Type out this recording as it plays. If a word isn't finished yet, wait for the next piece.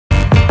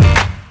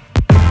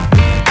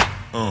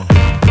Yeah.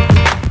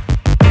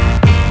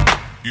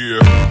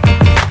 Yeah.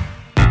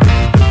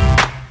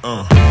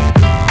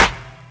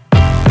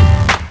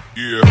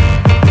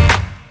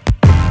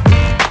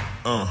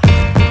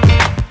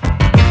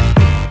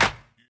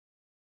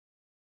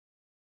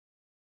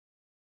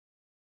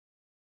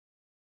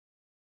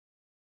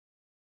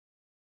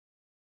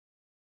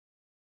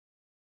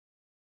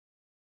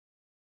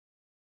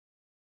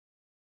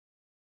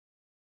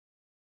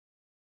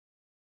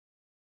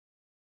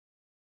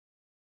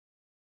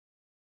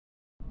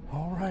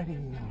 Alrighty,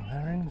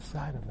 they're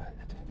inside of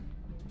it.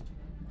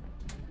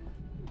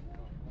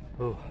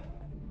 Oh,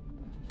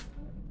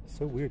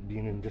 so weird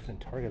being in a different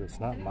Target. It's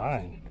not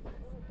mine.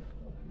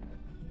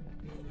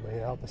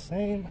 Lay out the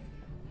same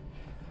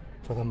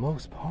for the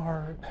most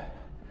part.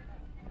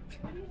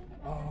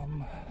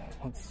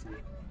 Let's see.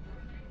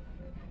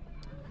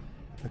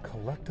 The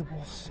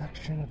collectibles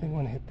section, I think I'm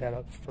gonna hit that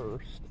up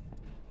first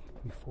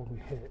before we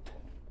hit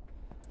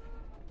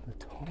the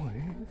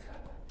toys.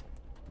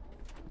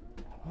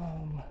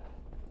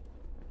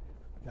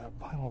 Got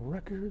vinyl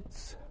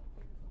records.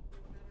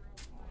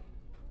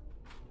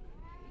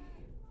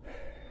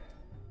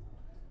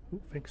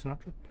 Ooh, fake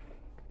Sinatra.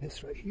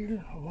 This right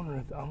here, I wonder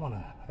if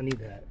I need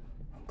that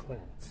on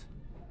clearance.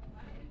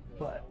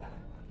 But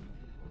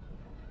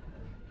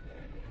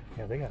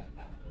yeah, they got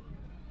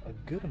a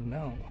good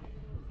amount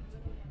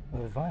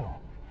of vinyl.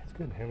 That's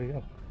good. Here we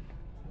go.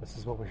 This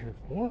is what we're here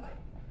for.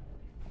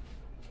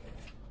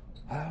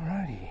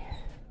 Alrighty.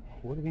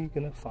 What are we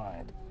gonna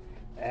find?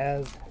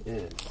 As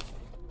is.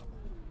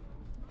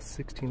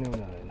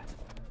 1609.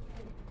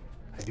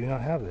 I do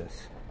not have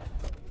this.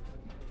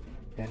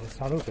 And it's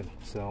not open,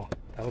 so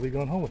that'll be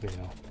going home with me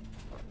now.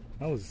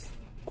 That was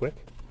quick.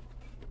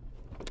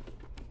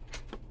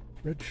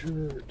 Red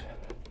shirt.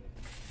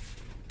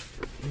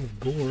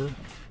 Gore.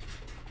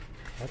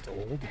 That's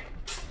old.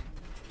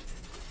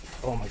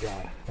 Oh my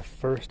god. The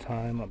first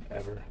time I've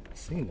ever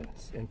seen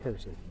this in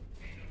person.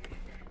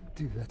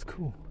 Dude, that's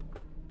cool.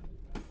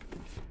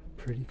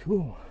 Pretty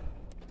cool.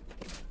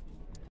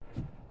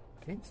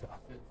 GameStop.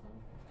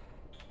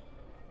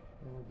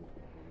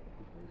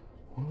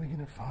 What are we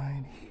gonna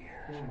find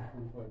here?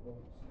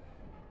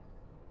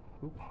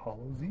 Oop,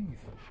 Hollow's Eve.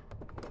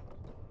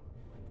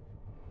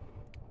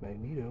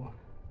 Magneto.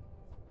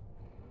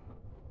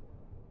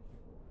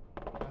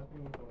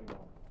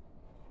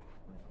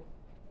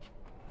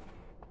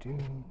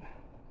 Dune.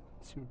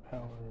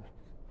 Superpower.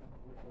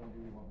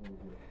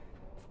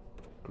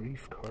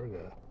 Grief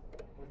Karga.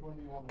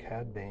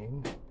 Cad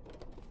Bane.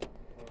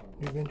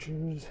 New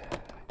Adventures.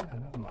 Yeah,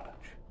 not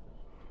much.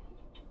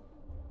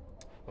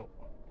 Oh.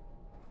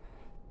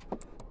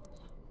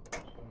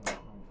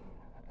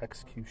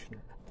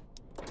 Executioner.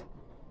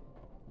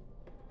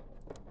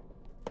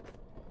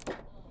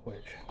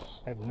 Which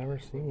I've never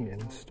seen in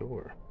the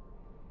store.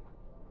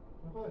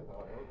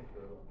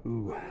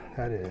 Ooh,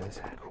 that is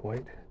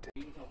quite.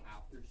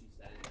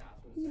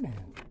 Man.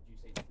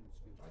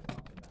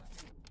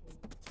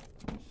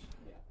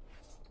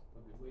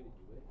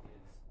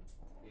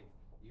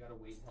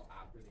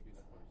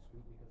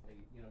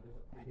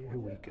 Here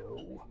we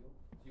go.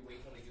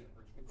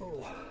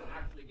 Oh.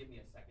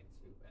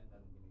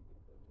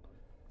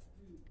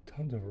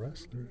 Tons of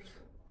wrestlers.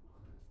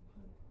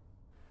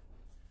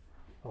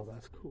 Oh,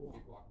 that's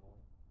cool.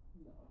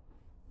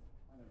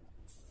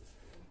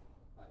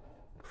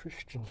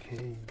 Christian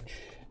Cage.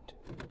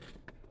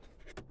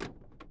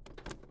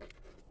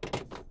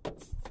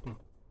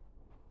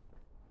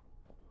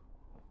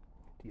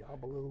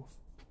 Diablo.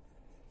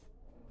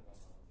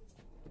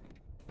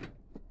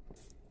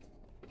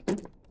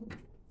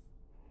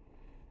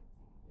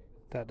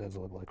 That does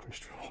look like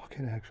Christopher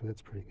Walken, actually.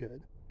 That's pretty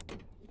good.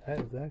 That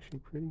is actually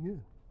pretty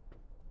good.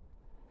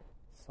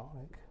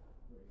 Sonic.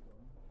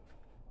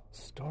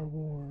 Star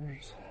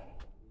Wars.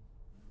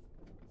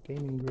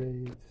 Gaming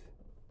grades.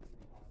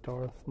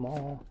 Darth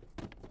Maul.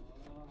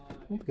 I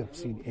don't think I've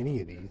seen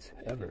any of these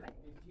ever.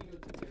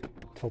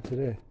 Till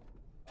today.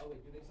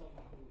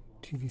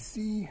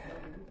 TVC.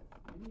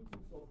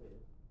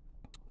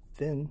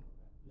 Finn.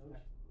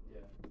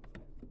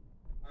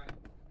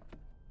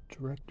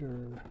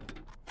 Director.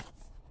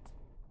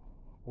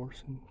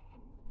 Orson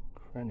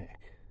Krennic.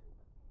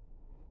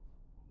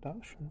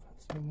 Not sure if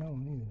I've seen that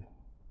one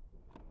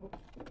either.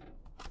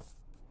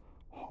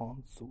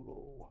 Han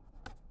Solo.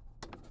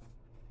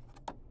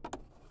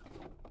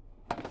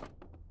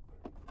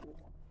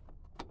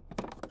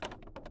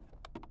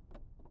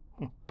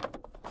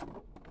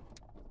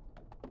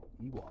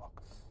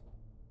 Ewoks.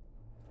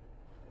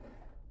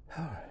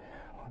 Alright,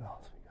 what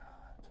else we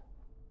got?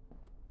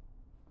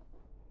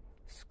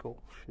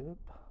 Skull Ship.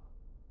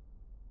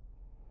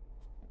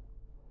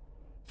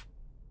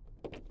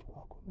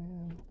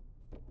 Aquaman.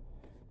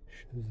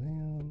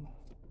 Shazam.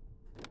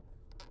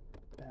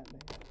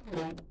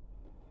 Batman.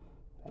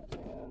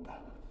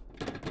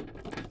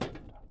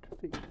 Dr.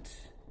 Fate.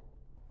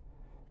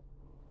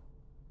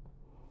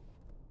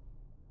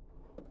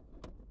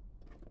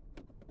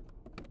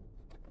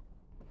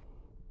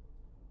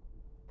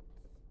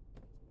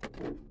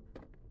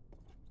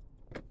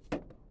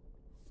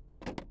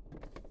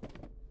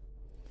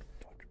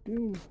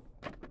 Doom.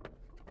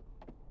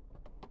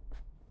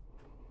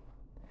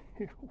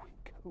 Here we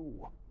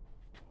go.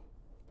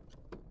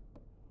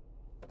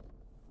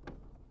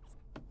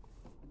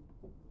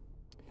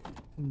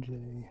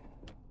 NJ,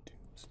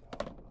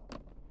 Tombstone,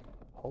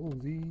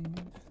 Halsey's,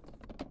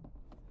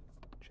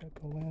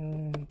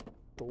 Jack-o'-lantern,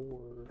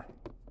 Thor,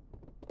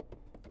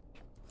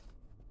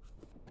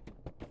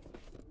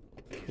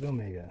 Kid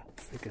Omega.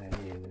 Freaking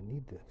I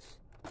need this.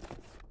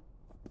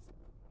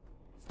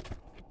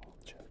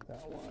 Check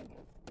that one.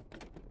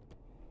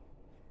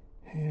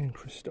 And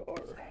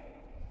Crystar,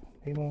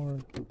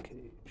 Namor, Luke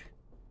Cage.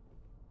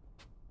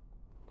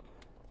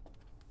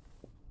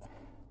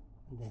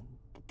 And then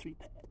the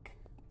 3-pack.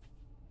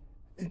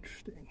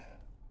 Interesting.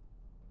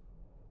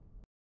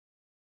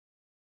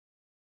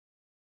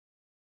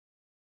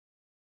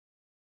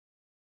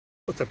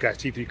 What's up, guys?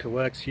 T3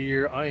 Collects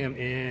here. I am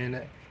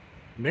in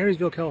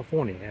Marysville,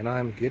 California, and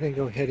I'm gonna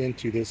go head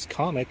into this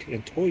comic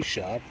and toy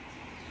shop.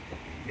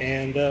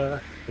 And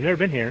I've never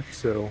been here,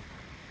 so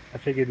I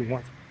figured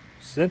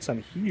since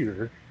I'm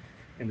here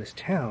in this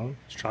town,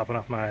 just dropping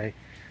off my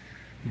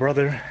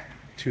brother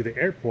to the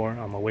airport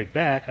on my way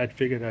back, I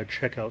figured I'd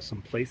check out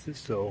some places.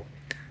 So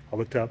I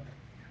looked up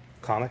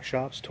comic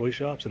shops, toy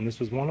shops, and this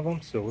was one of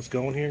them. So let's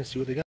go in here and see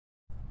what they got.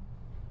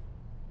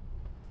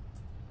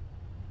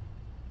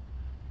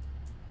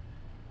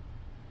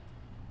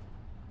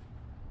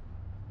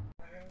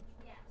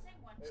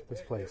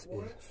 This place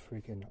is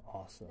freaking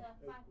awesome.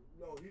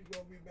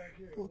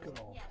 Look at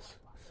all this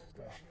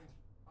stuff.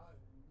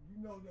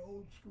 You know the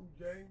old school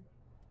game?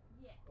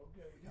 Yeah.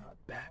 Okay. We got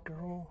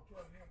Batgirl.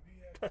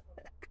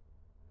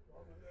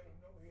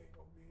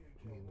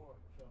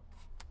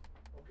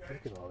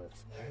 Look at all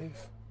this, guys.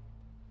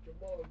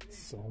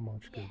 So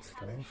much good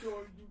stuff.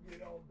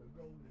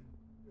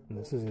 And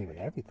this isn't even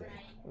everything.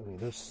 I mean,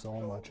 there's so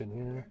much in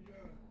here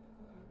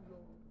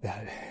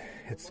that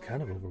it's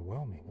kind of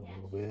overwhelming a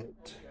little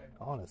bit,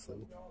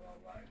 honestly.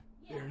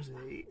 There's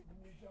a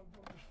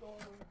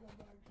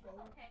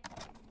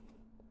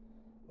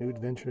New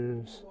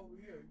Adventures,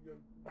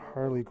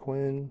 Harley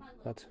Quinn.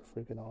 That's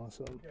freaking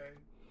awesome.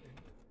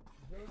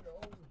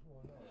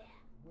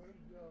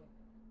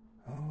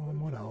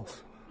 What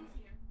else?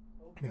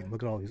 I mean,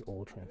 look at all these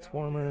old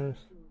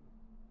Transformers.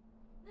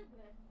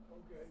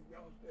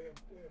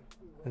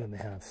 And then they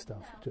have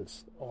stuff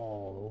just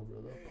all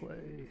over the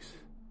place.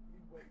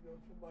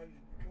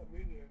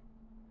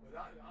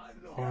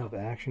 A lot of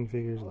action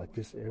figures, like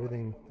just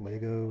everything,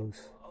 Legos,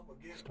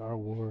 Star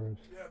Wars,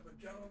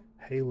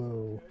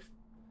 Halo.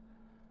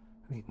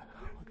 I mean,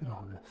 look at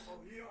all this.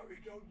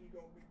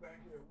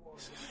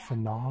 This is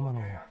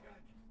phenomenal.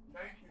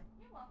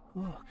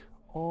 Look,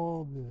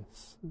 all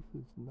this. This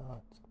is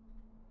nuts.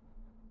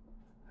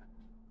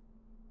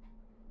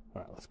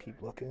 Alright, let's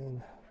keep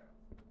looking.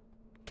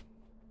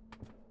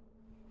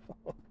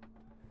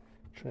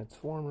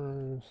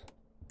 Transformers.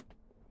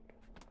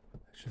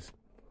 It's just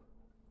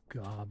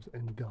gobs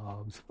and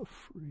gobs of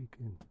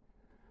freaking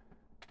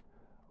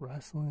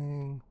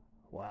wrestling.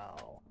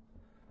 Wow.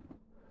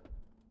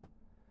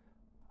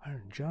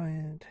 Iron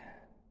Giant.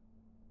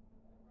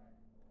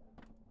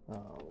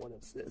 What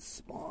is this?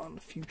 Spawn,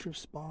 Future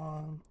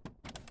Spawn.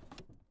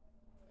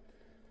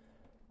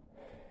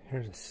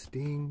 Here's a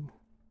Sting.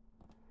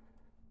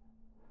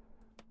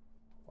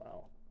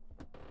 Wow.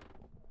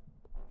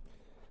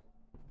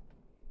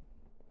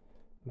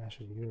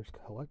 Masters of the Universe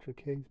collector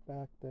case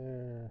back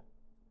there.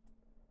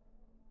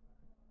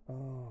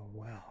 Oh,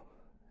 wow.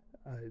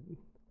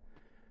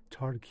 It's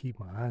hard to keep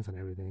my eyes on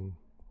everything,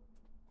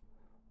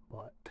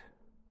 but I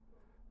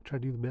try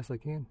to do the best I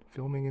can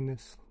filming in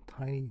this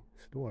tiny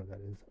store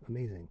that is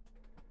amazing.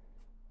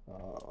 A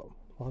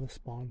lot of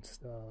Spawn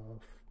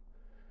stuff,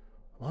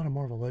 a lot of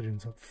Marvel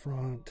Legends up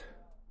front.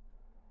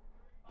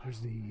 There's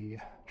the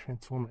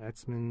Transformer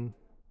X-Men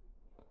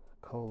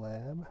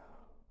collab.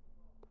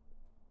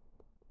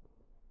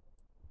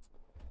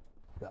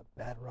 We got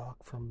Badrock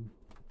from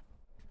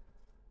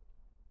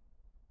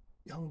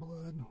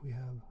Youngblood. We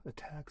have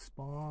Attack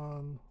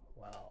Spawn.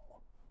 Wow.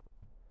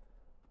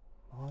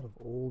 A lot of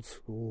old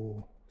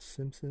school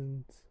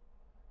Simpsons.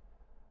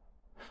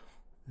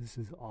 This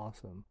is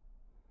awesome.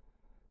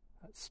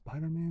 That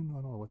Spider-Man,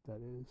 I don't know what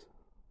that is,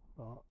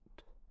 but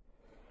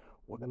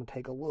we're gonna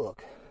take a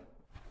look.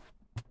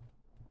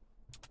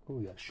 Oh,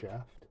 we got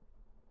Shaft.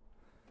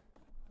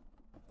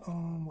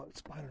 What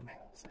Spider-Man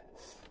is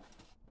this?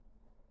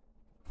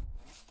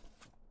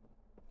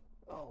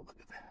 Oh, look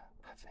at that.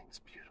 That thing's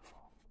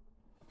beautiful.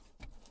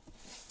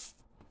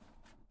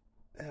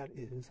 That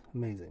is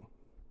amazing.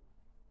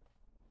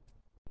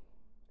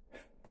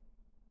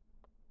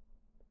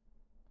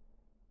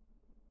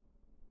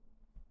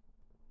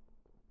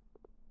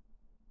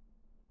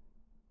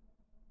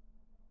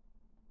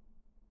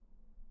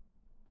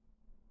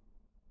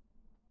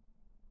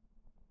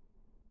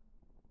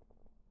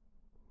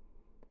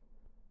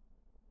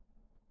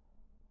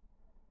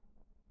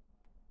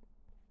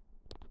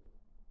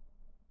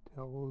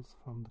 Tales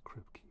from the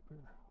Crypt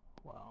Keeper.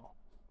 Wow.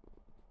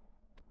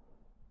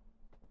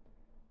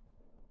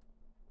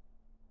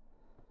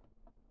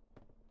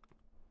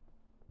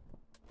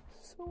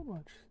 so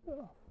much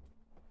stuff.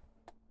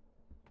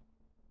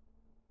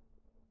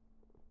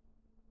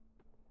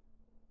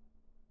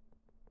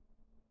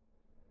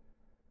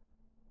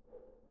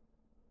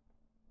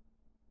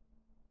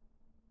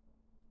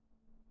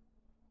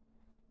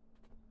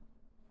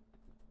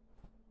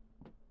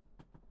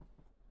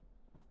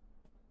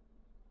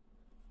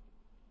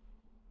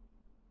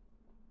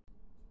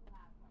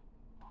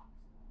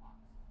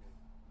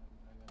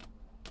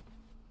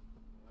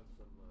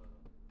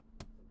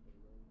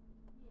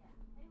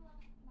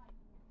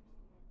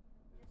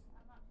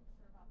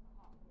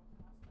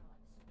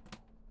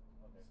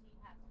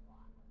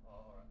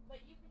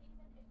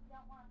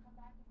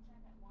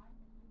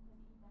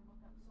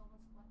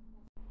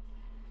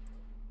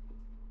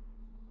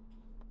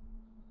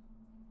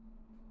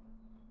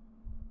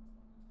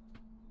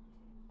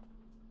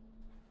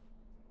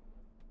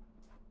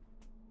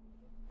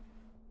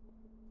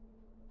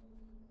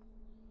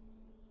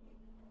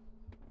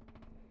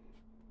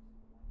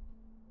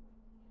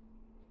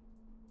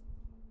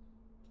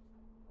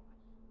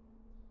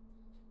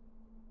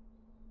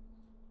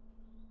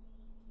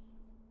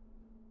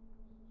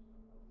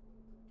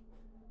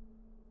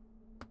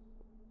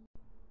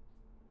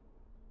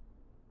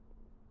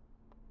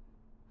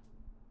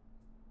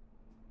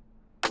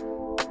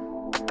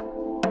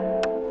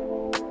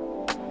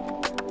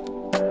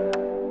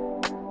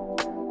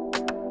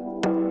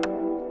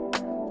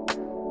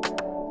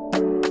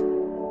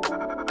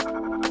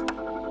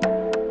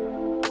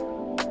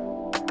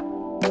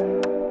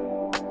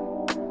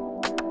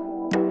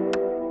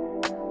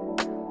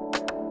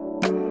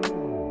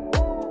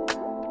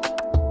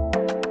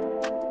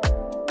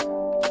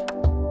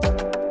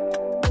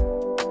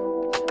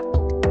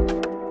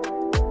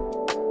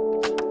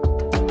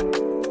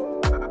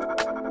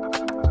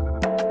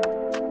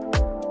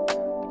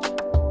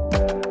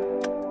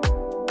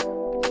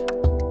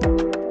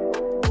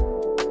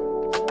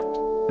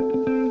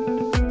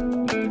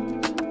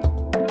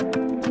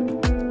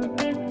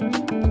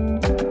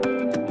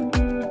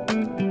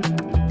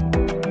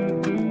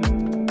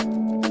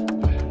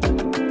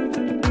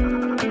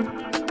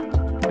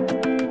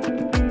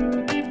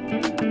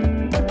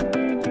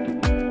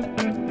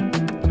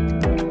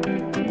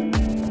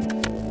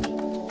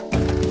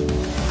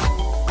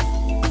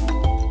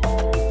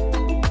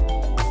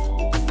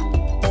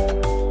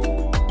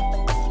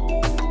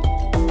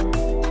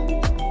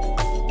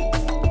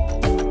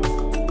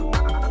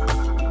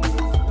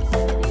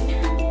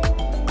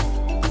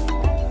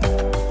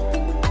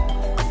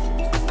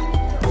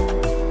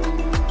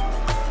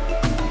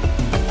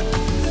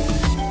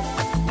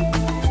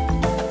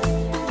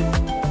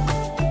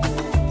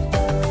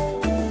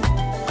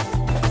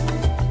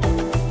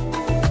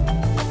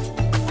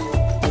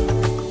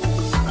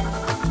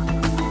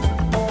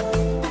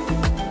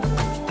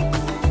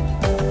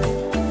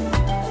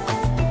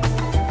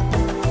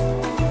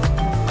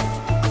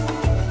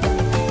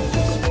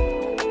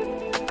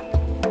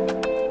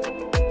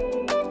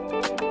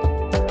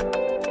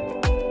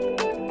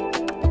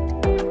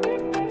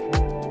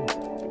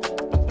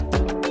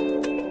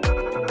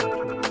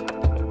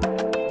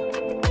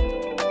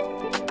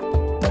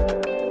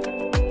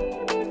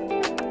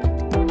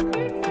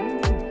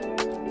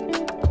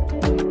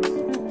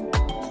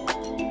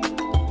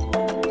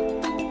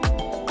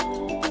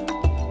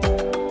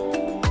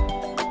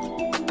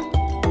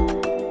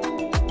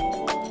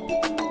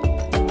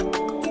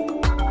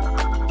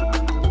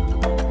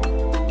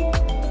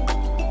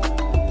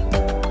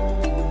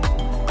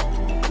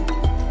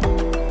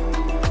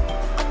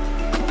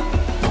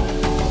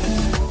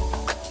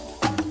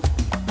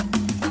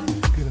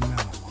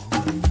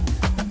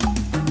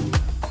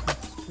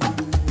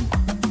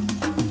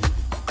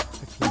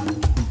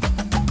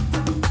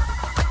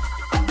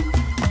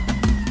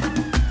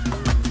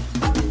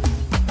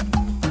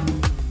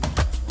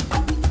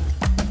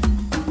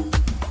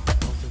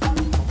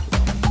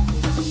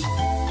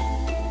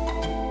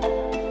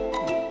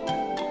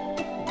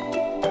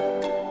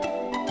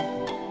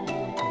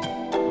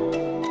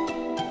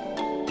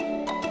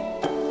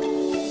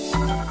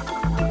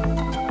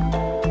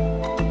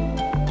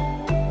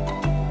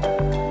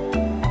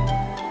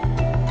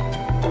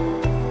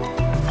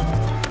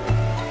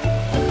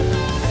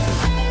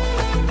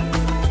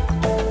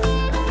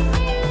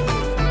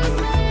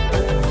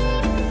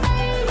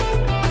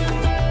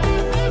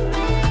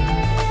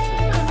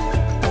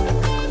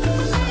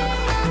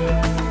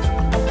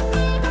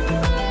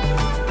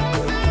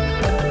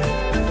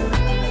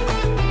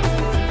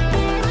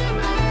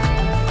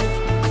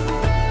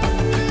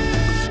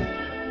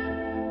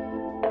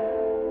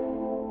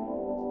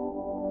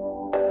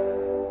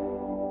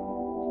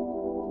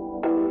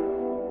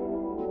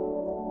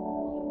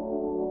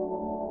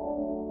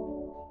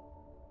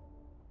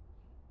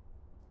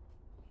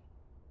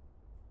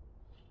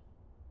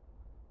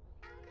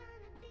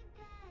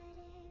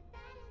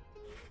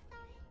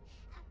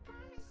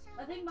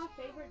 I think my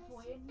favorite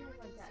toy in here is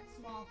like that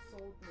small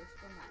soldiers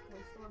from that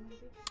Toy Story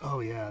movie. Oh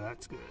yeah,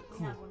 that's good.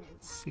 We have one of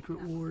those.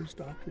 Secret Wars,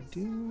 Dr.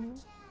 Doom.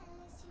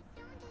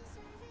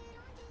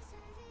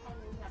 Oh,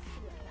 we have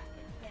two of that.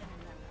 I can't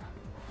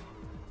remember.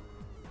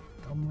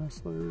 some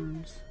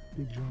wrestlers.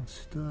 Big John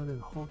Studd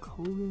and Hulk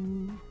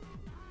Hogan.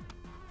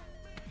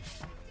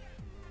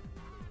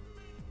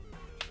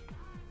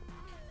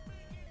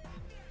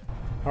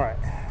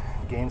 Alright,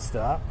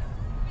 GameStop.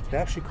 They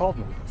actually called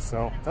me,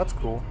 so that's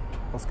cool.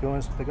 Let's go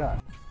and see what they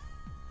got.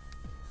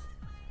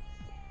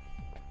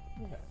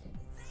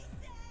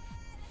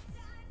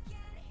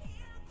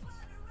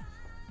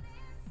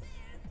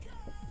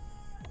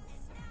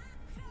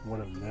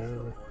 What a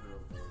nerve.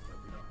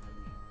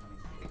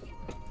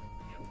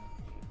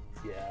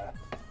 Yeah.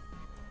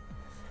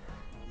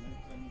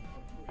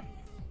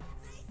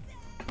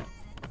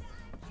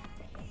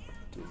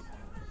 Dude,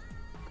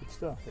 good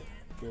stuff there.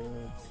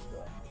 Good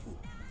stuff. Ooh.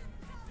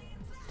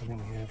 And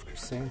then we have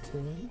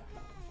Chrysanthemum,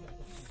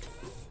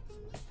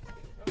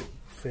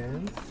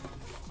 Finn,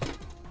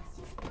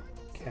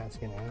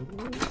 Cassian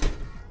Andor,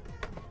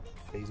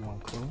 Phase 1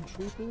 Clone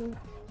Trooper.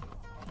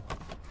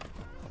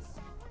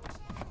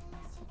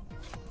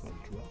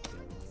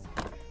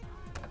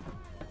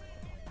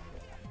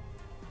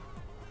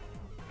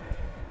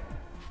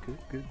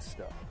 Good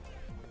stuff.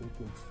 Good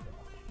stuff.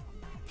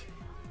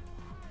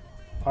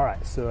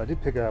 Alright, so I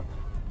did pick up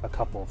a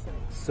couple of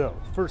things. So,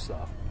 first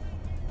off,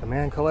 the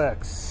man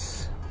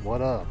collects.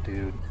 What up,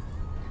 dude?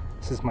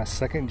 This is my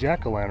second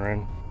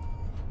jack-o'-lantern.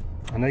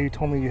 I know you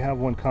told me you have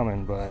one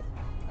coming, but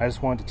I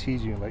just wanted to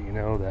tease you and let you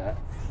know that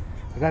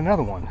I got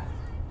another one.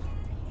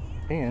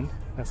 And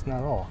that's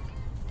not all.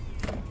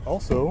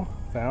 Also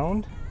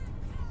found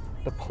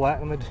the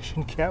Platinum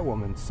Edition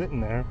Catwoman sitting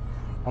there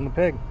on the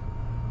peg.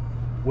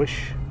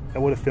 Wish I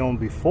would have filmed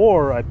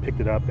before I picked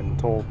it up and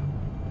told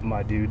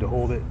my dude to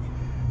hold it.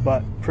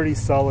 But pretty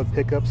solid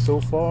pickup so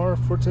far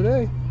for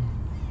today.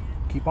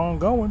 Keep on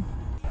going.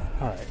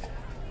 Alright.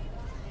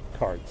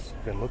 Cards.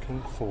 Been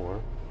looking for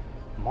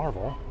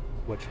Marvel,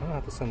 which I'm gonna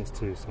have to send this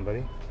to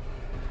somebody.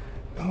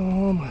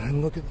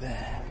 And look at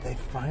that. They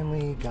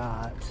finally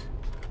got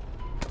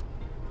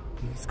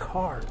these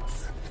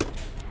cards.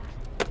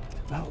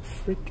 About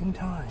freaking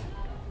time.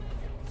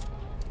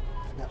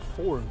 I got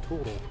 4 in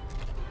total.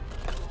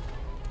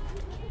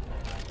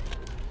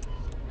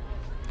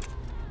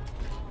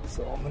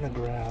 So I'm gonna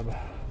grab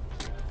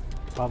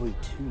probably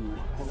 2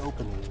 and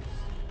open these.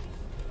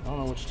 I don't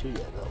know which 2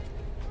 yet though.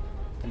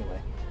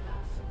 Anyway,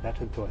 back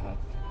to the toy hunt.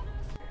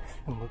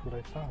 And look what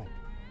I found.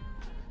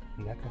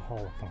 NECA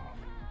Holothon.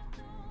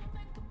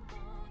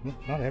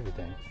 Not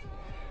everything,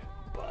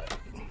 but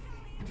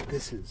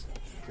this is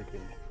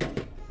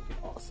freaking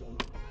awesome.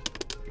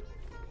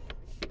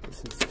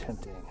 This is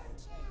tempting.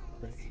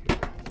 Right here.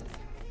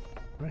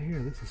 Right here,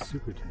 this is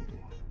super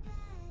tempting.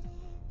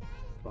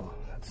 Oh,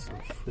 that's so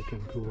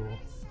freaking cool.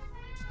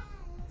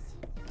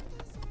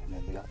 And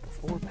then we got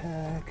the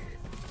 4-pack,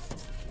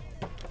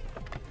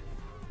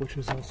 which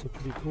is also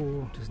pretty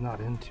cool. Just not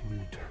into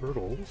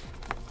turtles.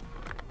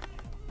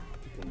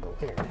 You can go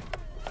there.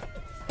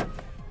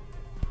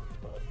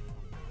 But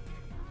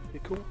pretty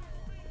cool.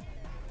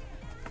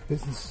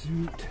 Business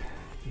suit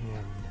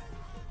and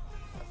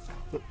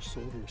foot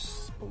shoulder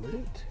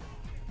split.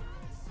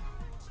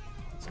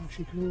 That's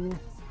actually cool.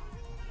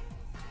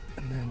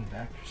 And then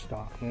Baxter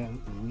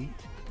Stockman,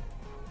 Elite,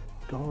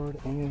 Guard,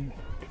 and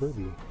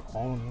Kirby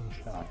all in one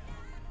shot.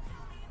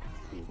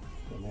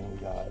 And then we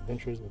got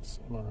Adventures with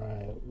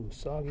Samurai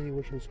Usagi,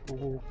 which is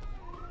cool.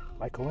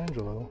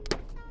 Michelangelo.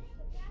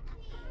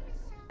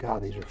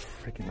 God, these are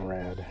freaking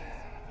rad.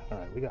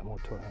 Alright, we got more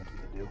toy hunting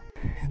to do.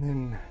 And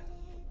then,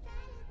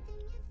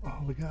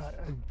 oh, we got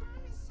a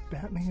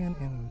Batman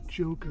and a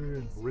Joker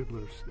and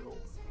Riddler still.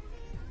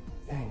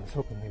 Dang, I was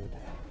hoping they would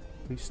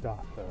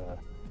restock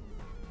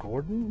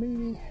Gordon,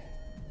 maybe?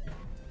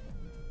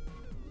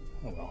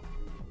 Oh well,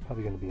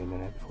 probably going to be a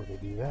minute before they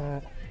do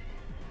that.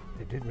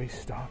 They did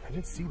restock. I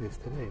did see this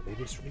today. They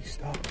just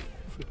restocked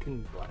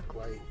freaking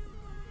Blacklight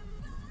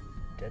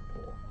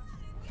Deadpool.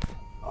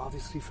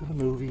 Obviously for the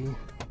movie.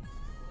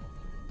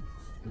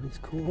 It was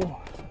cool.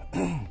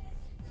 And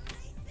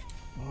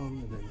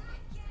then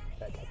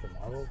that Captain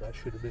Marvel, that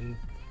should have been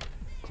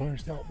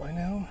clearanced out by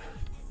now.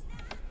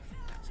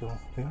 So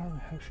they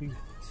are actually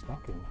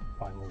stocking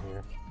finally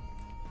here.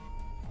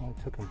 Only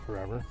took them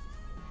forever.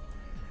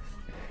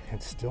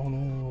 And still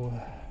no, I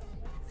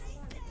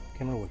can't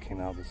remember what came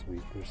out this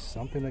week. There's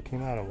something that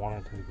came out I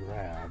wanted to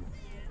grab.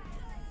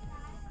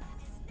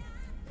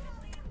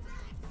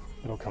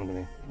 It'll come to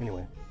me.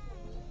 Anyway,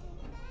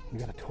 we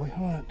got a toy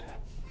hunt.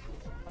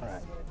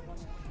 Alright.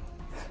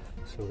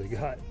 So they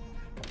got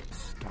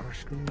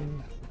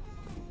Starscream,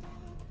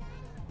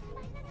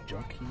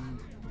 Junk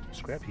Heap,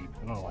 Scrap Heap.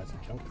 I don't know why it's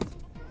a Junk Heap.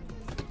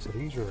 So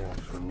these are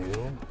actually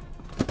new.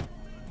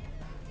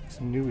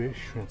 Some newish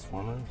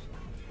Transformers.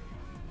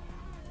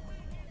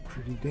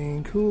 Pretty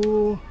dang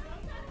cool.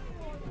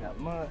 We got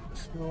Mutt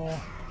still.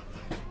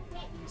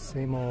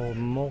 Same old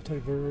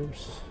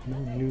multiverse. No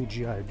new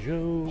G.I.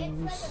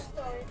 Joes.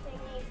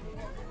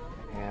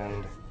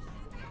 And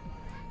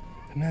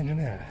imagine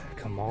that.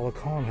 Kamala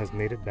Khan has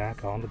made it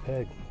back on the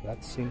peg.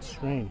 That seems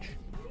strange.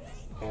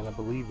 And I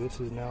believe this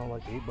is now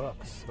like $8.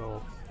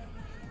 So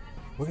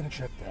we're gonna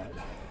check that.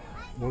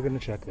 We're gonna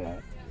check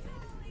that.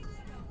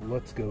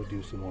 let's go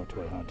do some more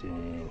toy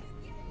hunting.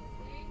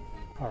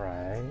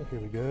 Alright, here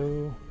we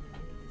go.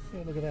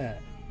 Hey, look at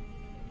that.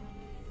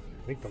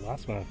 I think the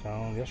last one I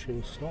found yesterday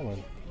was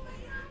stolen.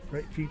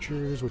 Right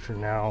features, which are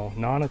now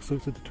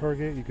non-exclusive to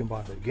Target. You can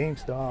buy them at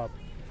GameStop,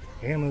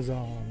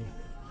 Amazon,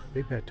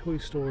 Big Bad Toy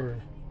Store,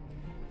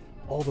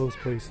 all those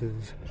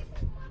places.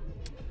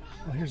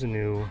 Oh, here's a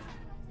new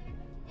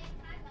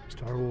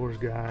Star Wars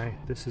guy.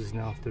 This is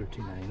now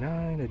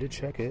 $13.99. I did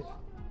check it.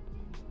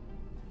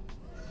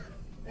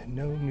 And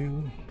no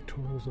new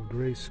Turtles of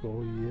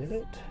Grayskull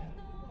yet.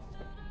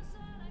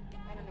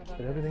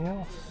 But everything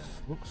else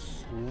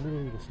looks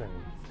literally the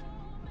same.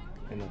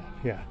 And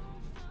yeah,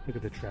 look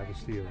at the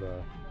travesty of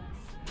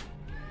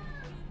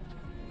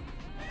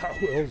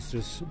Hot Wheels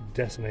just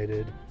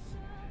decimated.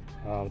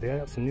 They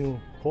got some new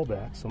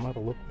pullbacks, so I'm gonna have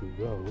to look through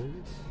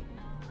those.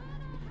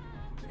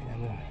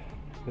 And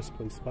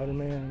misplaced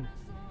Spider-Man.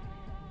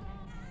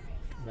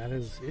 That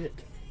is it.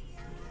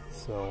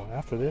 So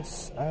after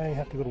this, I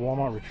have to go to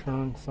Walmart,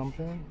 return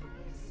something.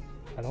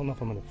 I don't know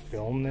if I'm gonna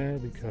film there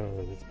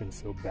because it's been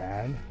so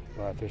bad,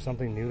 but if there's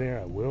something new there,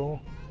 I will.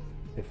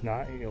 If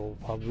not, you'll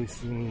probably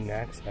see me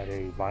next at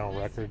a vinyl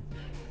record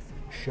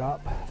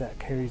shop that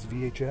carries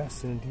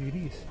VHS and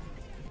DVDs.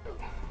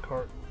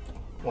 Cart,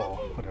 well,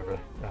 whatever.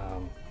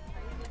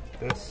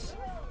 This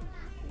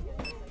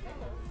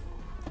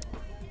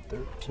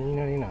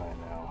 $13.99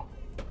 now.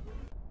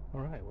 All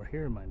right, we're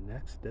here in my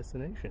next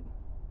destination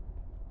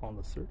on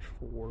the search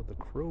for the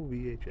Crow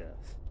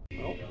VHS.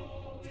 Well,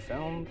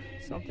 found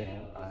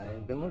something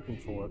I've been looking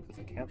for because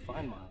I can't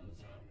find mine.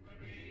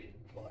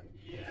 But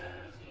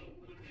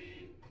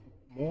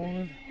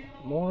more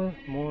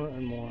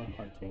and more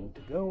hunting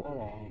to go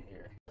along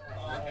here.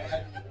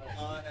 That's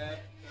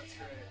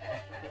great.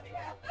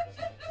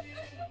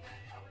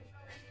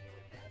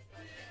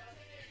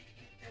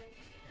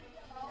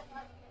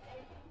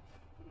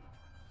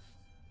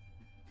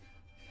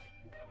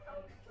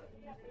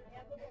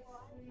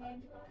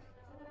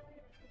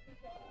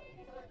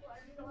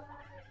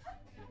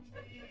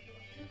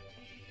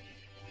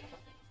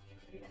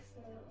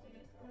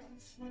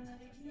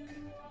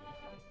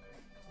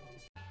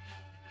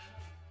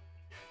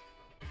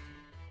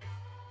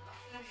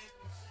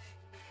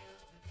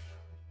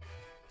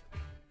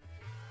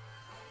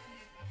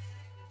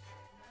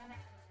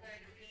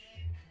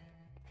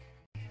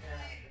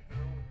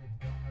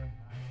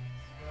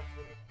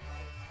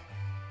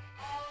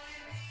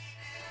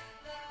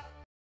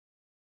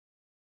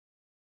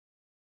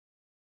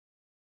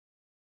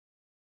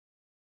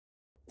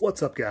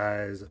 What's up,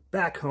 guys?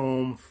 Back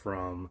home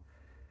from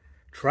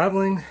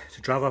traveling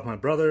to drop off my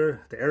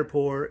brother at the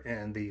airport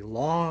and the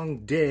long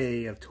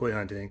day of toy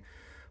hunting,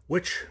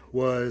 which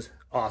was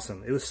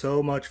awesome. It was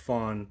so much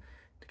fun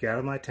to get out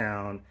of my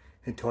town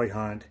and toy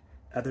hunt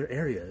other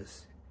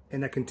areas.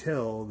 And I can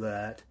tell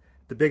that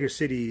the bigger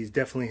cities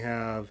definitely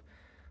have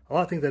a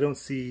lot of things I don't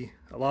see,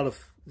 a lot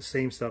of the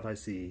same stuff I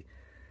see.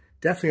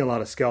 Definitely a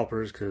lot of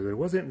scalpers because there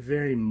wasn't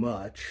very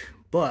much,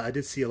 but I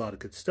did see a lot of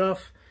good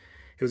stuff.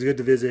 It was good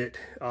to visit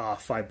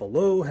Five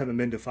Below. Haven't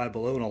been to Five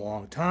Below in a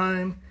long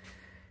time.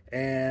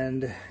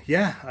 And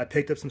yeah, I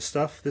picked up some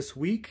stuff this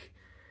week.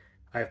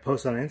 I have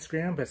posted on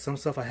Instagram, but some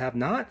stuff I have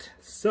not.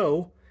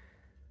 So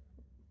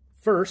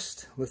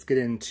first, let's get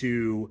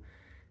into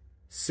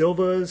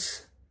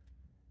Silva's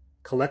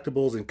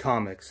Collectibles and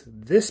Comics.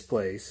 This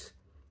place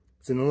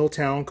is in a little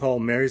town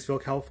called Marysville,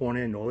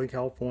 California, in Northern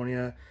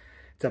California.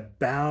 It's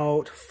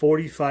about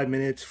 45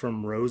 minutes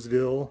from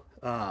Roseville,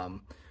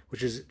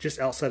 which is just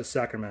outside of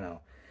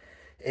Sacramento.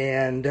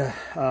 And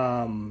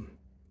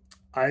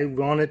I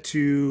wanted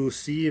to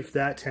see if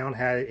that town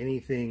had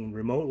anything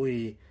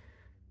remotely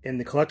in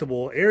the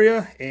collectible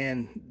area,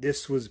 and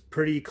this was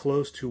pretty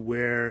close to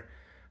where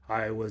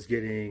I was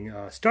getting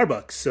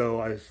Starbucks. So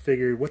I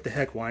figured, what the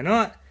heck, why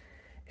not?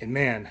 And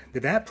man,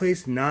 did that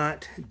place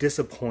not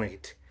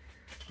disappoint.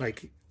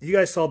 Like, you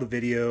guys saw the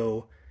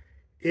video.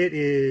 It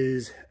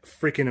is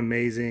freaking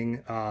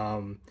amazing.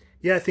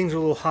 Yeah, things are a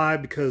little high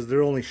because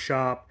they're only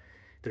shop.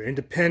 They're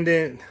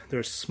independent. They're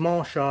a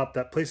small shop.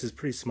 That place is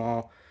pretty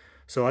small.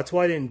 So that's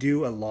why I didn't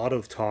do a lot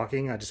of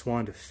talking. I just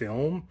wanted to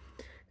film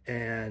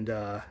and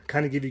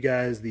kind of give you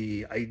guys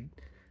the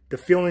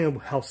feeling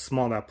of how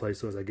small that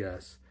place was, I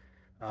guess.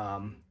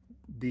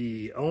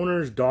 The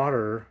owner's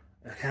daughter,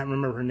 I can't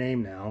remember her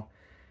name now,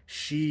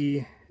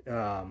 she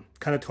kind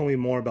of told me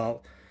more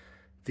about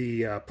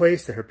the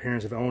place, that her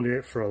parents have owned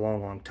it for a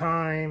long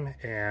time,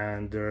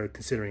 and they're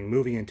considering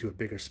moving into a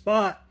bigger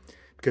spot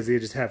because they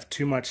just have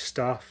too much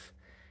stuff.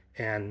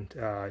 And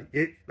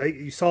it, like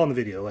you saw in the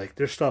video, like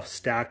there's stuff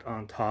stacked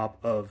on top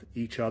of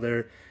each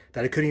other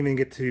that I couldn't even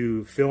get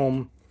to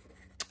film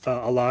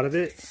a lot of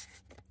it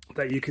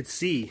that you could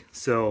see.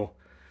 So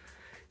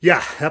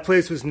yeah, that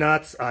place was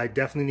nuts. I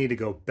definitely need to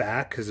go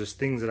back because there's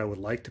things that I would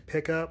like to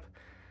pick up.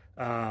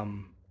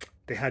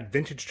 They had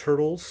vintage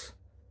turtles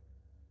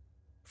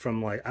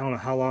from, like, I don't know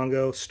how long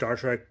ago, Star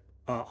Trek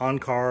on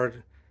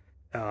card,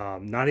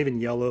 not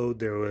even yellowed.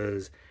 There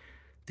was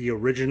the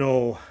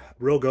original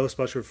Real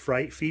Ghostbuster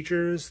Fright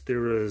features. There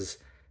was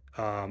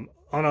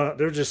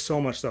There's just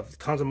so much stuff.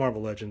 Tons of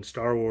Marvel Legends,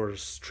 Star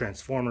Wars,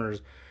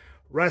 Transformers,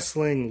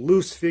 wrestling,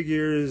 loose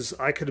figures.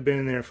 I could have been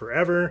in there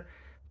forever,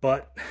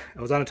 but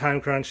I was on a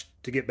time crunch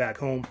to get back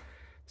home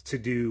to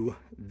do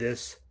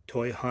this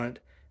toy hunt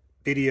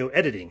video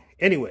editing.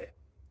 Anyway,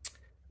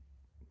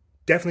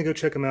 definitely go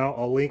check them out.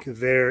 I'll link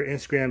their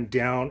Instagram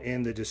down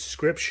in the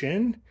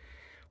description.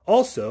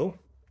 Also,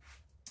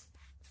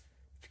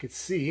 if you could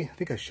see, I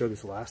think I showed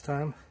this last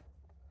time.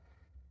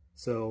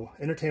 So,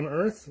 Entertainment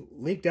Earth,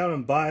 link down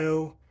in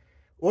bio.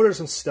 Order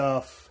some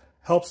stuff,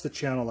 helps the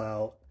channel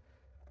out.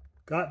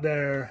 Got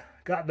there,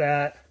 got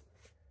that.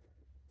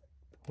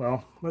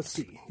 Well, let's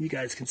see. You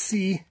guys can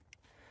see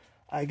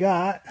I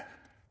got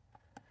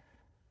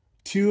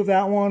 2 of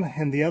that one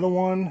and the other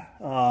one,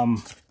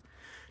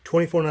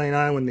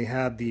 $24.99 when they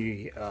had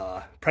the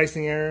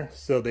pricing error.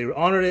 So they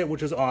honored it,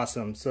 which is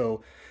awesome.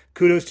 So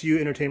kudos to you,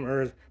 Entertainment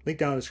Earth. Link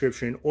down in the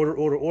description. Order,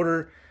 order,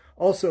 order.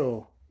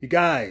 Also, you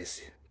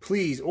guys,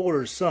 please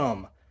order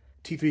some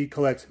T3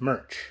 Collects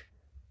merch.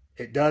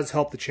 It does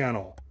help the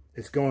channel.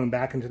 It's going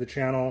back into the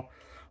channel.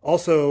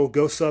 Also,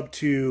 go sub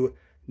to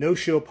No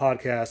Show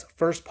Podcast,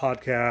 first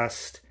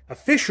podcast,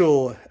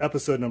 official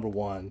episode number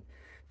 1,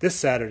 this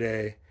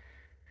Saturday.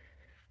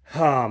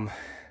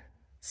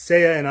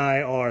 Saya and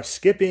I are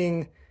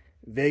skipping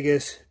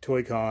Vegas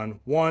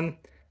ToyCon. 1,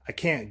 I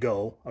can't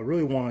go. I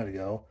really wanted to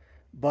go.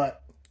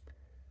 But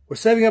we're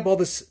setting up all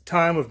this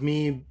time of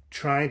me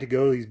trying to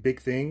go to these big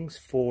things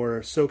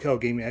for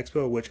SoCal Gaming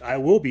Expo, which I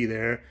will be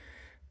there.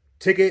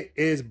 Ticket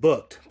is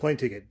booked. Plane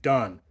ticket,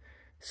 done.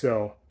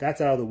 So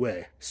that's out of the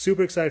way.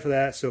 Super excited for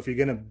that. So if you're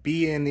going to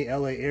be in the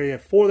LA area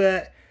for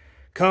that,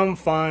 come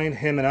find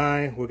him and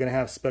I. We're going to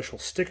have special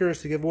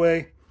stickers to give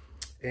away.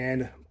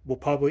 And we'll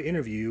probably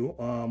interview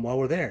while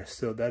we're there.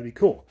 So that'd be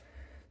cool.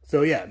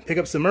 So yeah, pick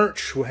up some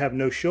merch. We'll have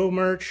No Show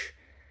merch.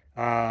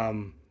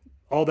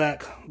 All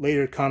that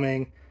later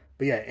coming.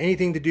 But yeah,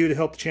 anything to do to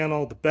help the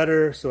channel, the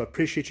better. So I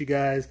appreciate you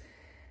guys.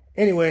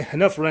 Anyway,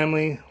 enough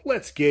rambling.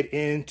 Let's get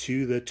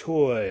into the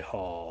toy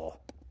haul.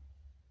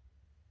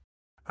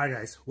 Alright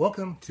guys,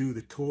 welcome to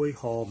the toy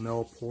haul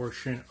mail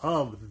portion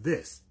of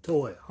this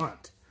toy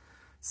hunt.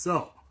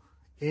 So,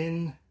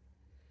 in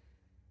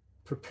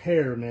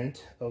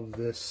preparement of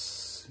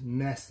this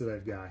mess that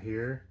I've got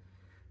here,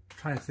 I'm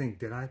trying to think,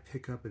 did I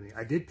pick up anything?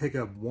 I did pick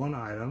up one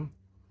item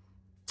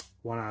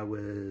when I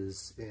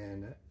was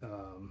in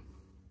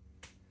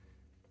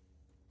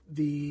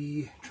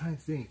trying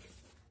to think,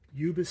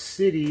 Yuba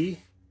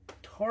City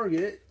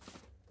Target,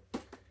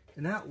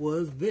 and that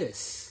was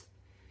this.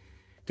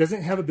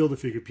 Doesn't have a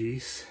Build-A-Figure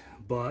piece,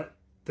 but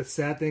the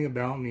sad thing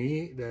about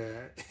me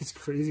that is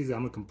crazy is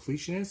I'm a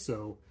completionist.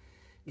 So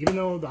even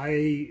though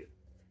I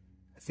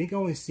think I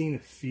only seen a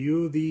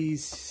few of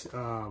these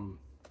Marvel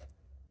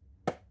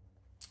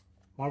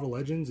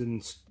Legends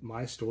in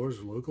my stores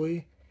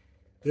locally,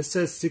 this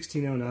says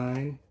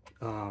 1609,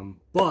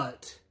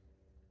 but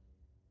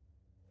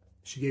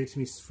she gave it to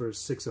me for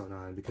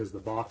 609 because the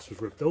box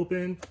was ripped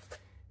open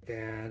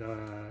and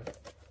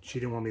she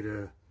didn't want me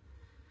to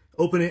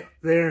open it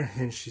there,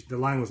 and the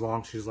line was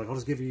long. She was like, I'll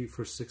just give you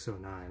for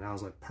 609. I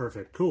was like,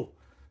 perfect, cool.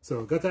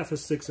 So got that for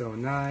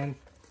 609.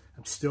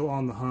 I'm still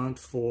on the hunt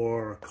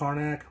for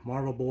Karnak,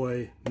 Marvel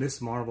Boy,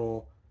 Miss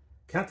Marvel,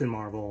 Captain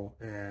Marvel,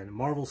 and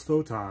Marvel's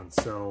Photon.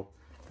 So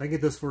if I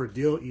get this for a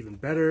deal, even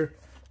better.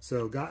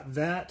 So got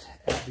that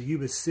at the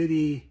Yuba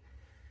City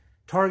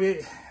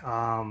Target.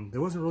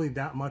 There wasn't really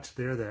that much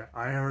there that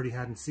I already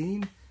hadn't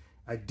seen.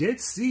 I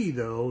did see,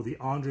 though, the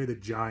Andre the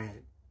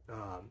Giant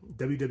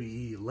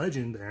WWE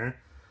legend there.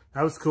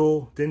 That was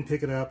cool. Didn't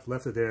pick it up.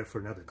 Left it there for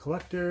another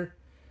collector.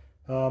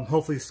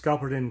 Hopefully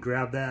Scalper didn't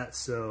grab that.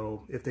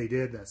 So if they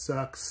did, that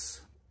sucks.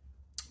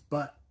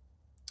 But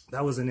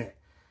that wasn't it.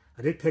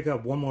 I did pick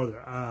up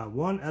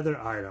one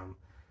other item.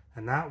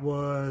 And that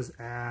was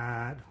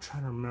at, I'm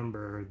trying to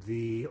remember,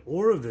 the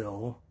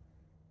Orville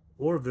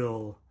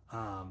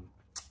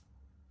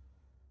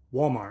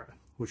Walmart,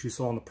 which you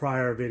saw in the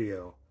prior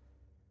video.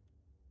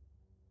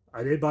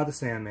 I did buy the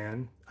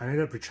Sandman. I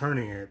ended up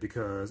returning it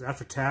because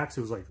after tax,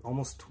 it was like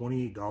almost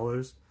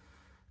 $28.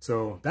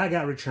 So that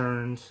got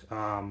returned.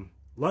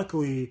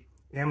 Luckily,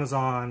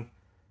 Amazon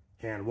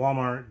and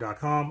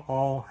Walmart.com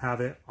all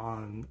have it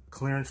on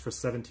clearance for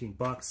 17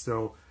 bucks.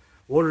 So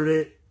ordered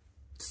it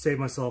to save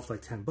myself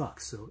like 10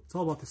 bucks. So it's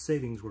all about the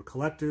savings. We're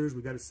collectors.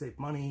 We got to save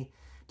money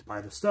to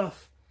buy the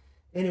stuff.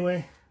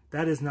 Anyway,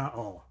 that is not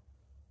all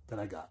that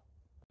I got.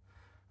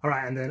 All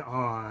right, and then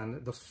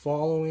on the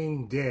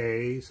following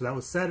day, so that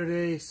was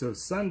Saturday, so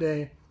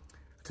Sunday, I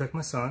took my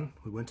son.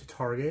 We went to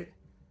Target.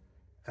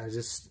 I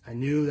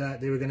knew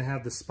that they were going to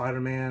have the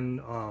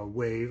Spider-Man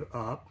wave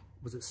up.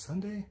 Was it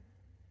Sunday?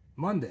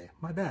 Monday,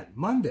 my bad.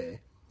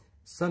 Monday.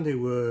 Sunday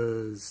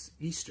was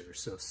Easter,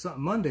 so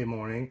Monday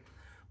morning,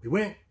 we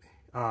went.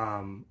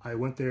 I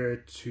went there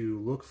to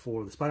look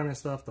for the Spider-Man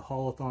stuff, the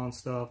Holothon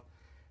stuff.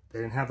 They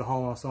didn't have the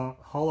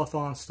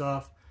Holothon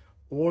stuff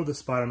or the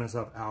Spider-Man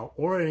stuff out,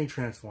 or any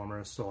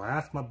Transformers. So I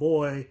asked my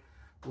boy.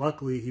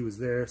 Luckily, he was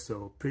there,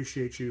 so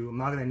appreciate you. I'm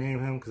not going to name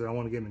him because I don't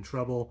want to get him in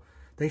trouble.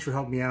 thanks for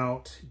helping me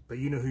out, but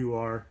you know who you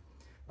are.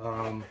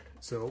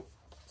 So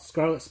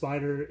Scarlet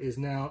Spider is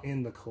now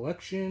in the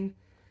collection.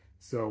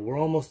 So we're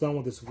almost done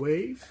with this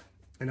wave,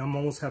 and I'm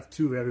almost have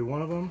 2 of every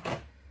one of them.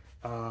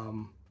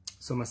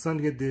 So my son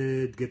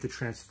did get the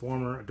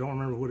Transformer. I don't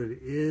remember what it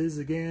is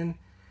again,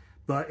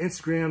 but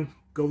Instagram,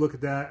 go look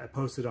at that. I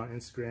posted on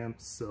Instagram,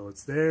 so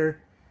it's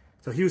there.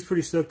 So he was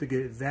pretty stoked to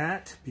get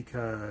that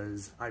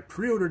because I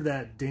pre-ordered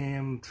that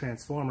damn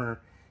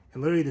Transformer,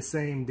 and literally the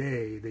same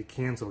day they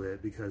canceled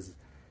it because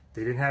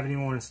they didn't have any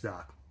more in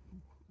stock.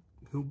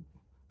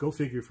 Go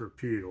figure for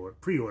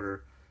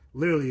pre-order.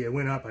 Literally it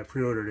went up, I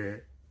pre-ordered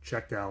it,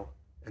 checked out,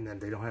 and then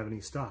they don't have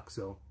any stock,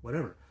 so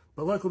whatever.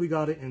 But luckily we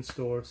got it in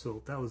store,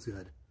 so that was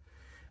good.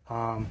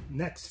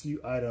 Next few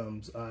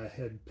items I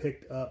had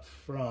picked up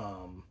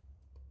from,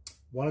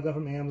 one I got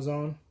from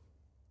Amazon,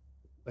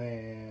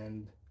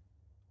 and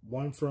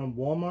one from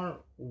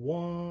Walmart,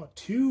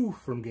 2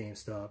 from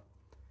GameStop,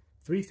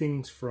 3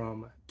 things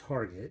from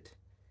Target,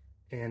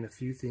 and a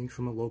few things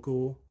from a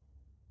local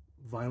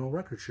vinyl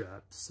record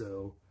shop.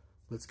 So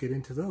let's get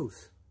into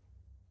those.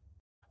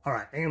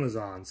 Alright,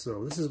 Amazon.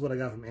 So this is what I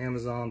got from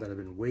Amazon that I've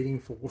been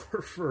waiting for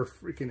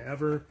freaking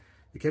ever.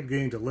 It kept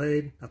getting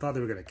delayed. I thought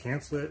they were going to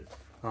cancel it.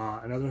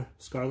 Another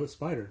Scarlet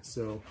Spider.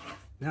 So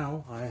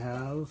now I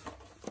have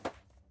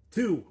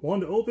 2.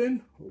 1 to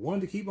open, 1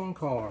 to keep on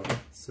card.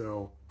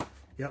 So,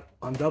 yep,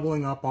 I'm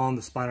doubling up on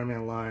the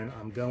Spider-Man line.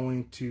 I'm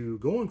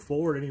going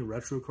forward, any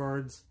retro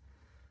cards,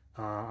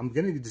 I'm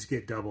going to just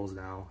get doubles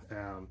now.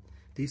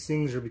 These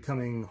things are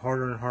becoming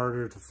harder and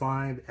harder to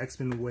find.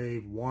 X-Men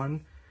Wave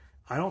 1.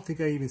 I don't think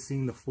I even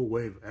seen the full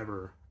wave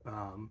ever.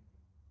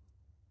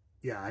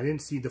 Yeah, I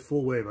didn't see the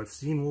full wave. I've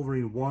seen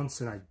Wolverine once,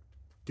 and I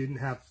didn't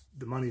have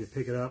the money to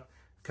pick it up.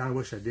 Kind of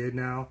wish I did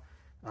now.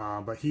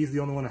 But he's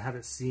the only one I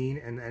haven't seen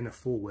and a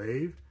full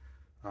wave.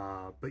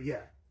 But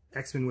yeah,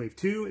 X-Men Wave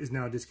 2 is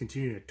now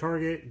discontinued at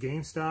Target,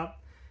 GameStop.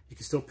 You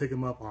can still pick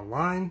them up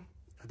online.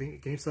 I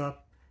think GameStop,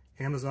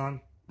 Amazon,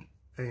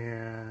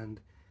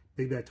 and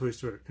Big Bad Toy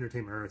Store,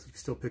 Entertainment Earth. You can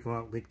still pick them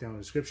up. Link down in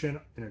the description,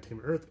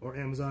 Entertainment Earth or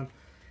Amazon.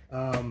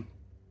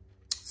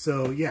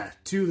 So yeah,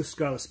 2 of the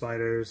Scarlet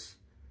Spiders.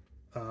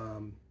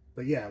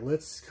 But yeah,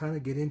 let's kind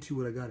of get into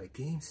what I got at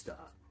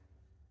GameStop.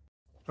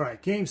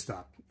 Alright,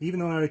 GameStop. Even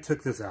though I already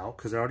took this out,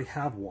 because I already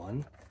have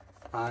one,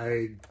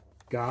 I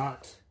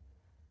got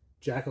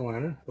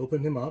Jack-O-Lantern,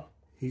 opened him up.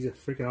 He's a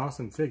freaking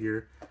awesome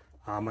figure.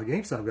 My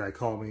GameStop guy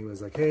called me and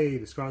was like, hey,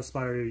 the Scarlet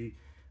Spider you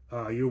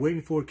were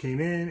waiting for came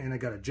in, and I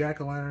got a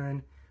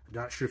Jack-O-Lantern. I'm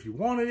not sure if you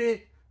wanted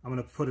it. I'm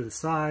going to put it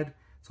aside.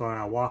 So when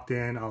I walked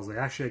in, I was like,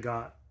 actually, I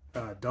got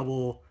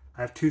double.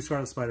 I have 2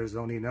 Scarlet Spiders. I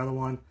don't need another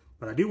one.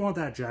 But I do want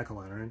that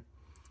Jack-O-Lantern.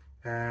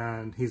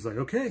 And he's like,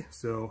 okay.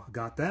 So I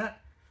got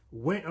that.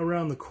 Went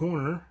around the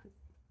corner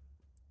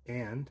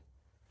and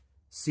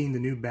seen the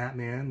new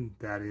Batman.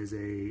 That is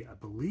I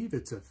believe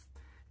it's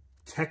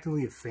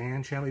technically a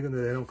fan channel, even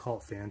though they don't call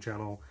it fan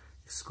channel,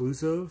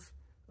 exclusive.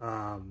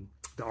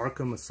 The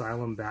Arkham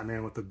Asylum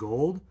Batman with the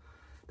gold.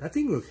 That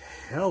thing looked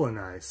hella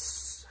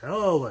nice.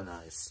 Hella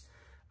nice.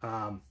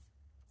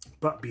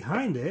 But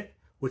behind it,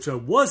 which I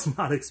was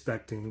not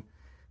expecting,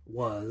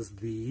 was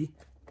the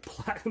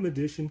Platinum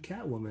Edition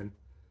Catwoman.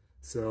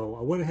 So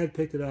I went ahead and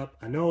picked it up.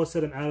 I know I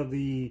said I'm out of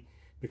the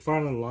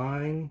McFarlane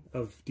line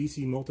of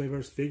DC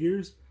Multiverse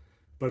figures,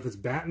 but if it's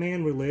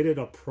Batman related,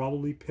 I'll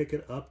probably pick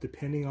it up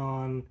depending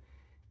on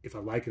if I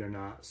like it or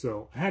not.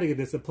 So I had to get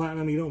this. The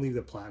Platinum, you don't leave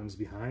the Platinums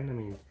behind. I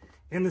mean,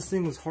 and this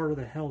thing was harder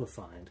than hell to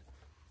find.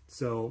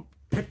 So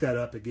picked that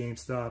up at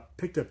GameStop,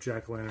 picked up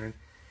Jack-O-Lantern.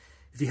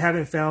 If you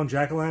haven't found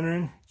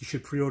Jack-O-Lantern, you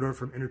should pre-order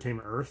from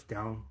Entertainment Earth,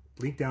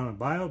 link down in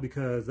bio,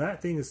 because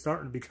that thing is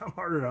starting to become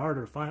harder and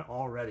harder to find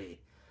already.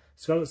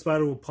 Scarlet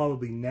Spider will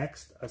probably be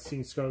next. I've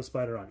seen Scarlet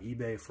Spider on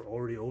eBay for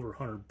already over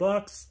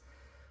 $100.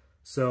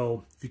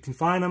 So if you can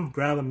find them,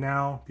 grab them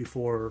now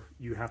before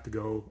you have to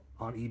go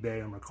on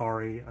eBay or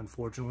Mercari,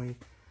 unfortunately.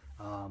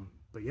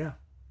 But yeah,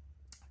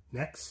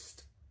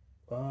 next,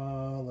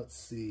 let's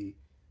see.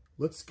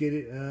 Let's get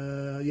it,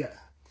 yeah.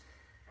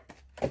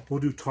 We'll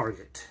do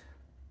Target.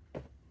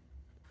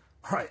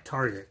 All right,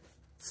 Target.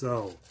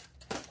 So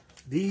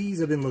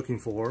these I've been looking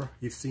for.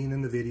 You've seen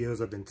in the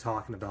videos, I've been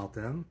talking about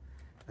them.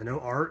 I know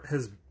Art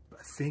has,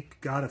 I think,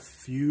 got a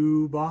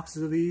few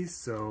boxes of these,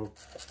 so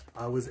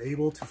I was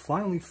able to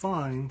finally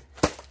find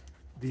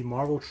the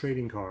Marvel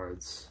trading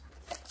cards.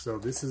 So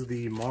this is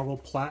the Marvel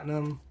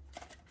Platinum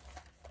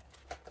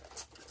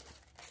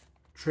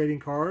trading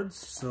cards.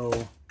 So,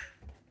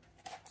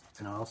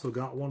 and I also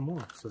got one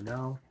more. So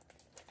now,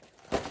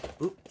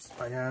 oops,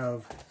 I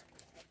have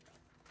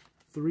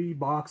 3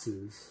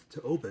 boxes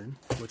to open,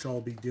 which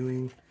I'll be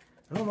doing.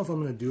 I don't know if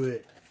I'm going to do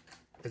it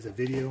as a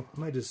video. I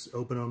might just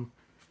open them.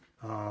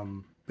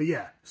 But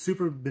yeah,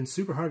 been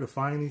super hard to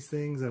find these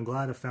things. I'm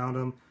glad I found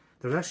them.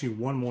 There's actually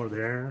one more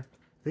there.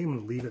 I think I'm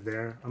going to leave it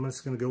there. I'm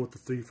just going to go with the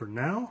 3 for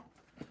now.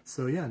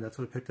 So yeah, that's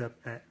what I picked up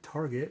at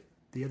Target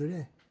the other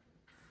day.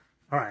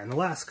 Alright, and the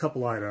last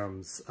couple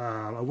items.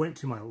 I went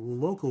to my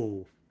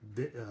local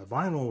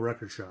vinyl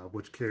record shop,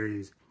 which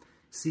carries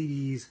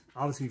CDs,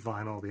 obviously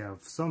vinyl. They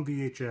have some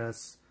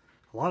VHS,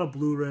 a lot of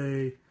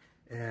Blu-ray,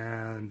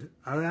 and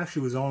I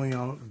actually was only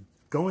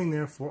going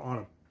there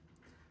for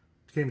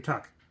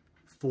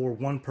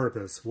one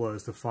purpose,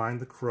 was to find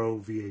the Crow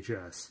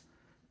VHS.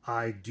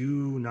 I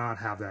do not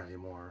have that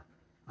anymore.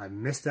 I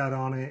missed out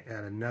on it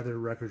at another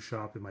record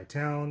shop in my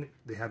town.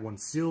 They had one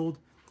sealed,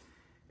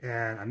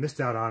 and I missed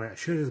out on it. I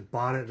should have just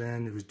bought it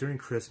then. It was during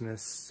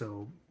Christmas,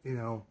 so, you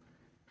know,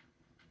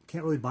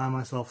 can't really buy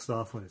myself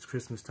stuff when it's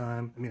Christmas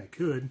time. I mean, I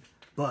could,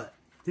 but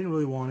didn't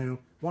really want to.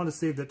 Wanted to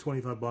save that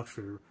 25 bucks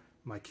for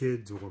my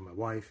kids or my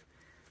wife.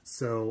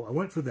 So I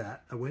went for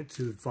that. I went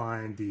to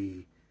find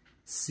the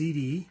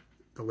CD,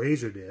 the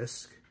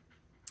Laserdisc,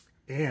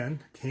 and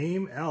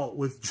came out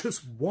with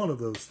just one of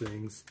those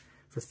things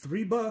for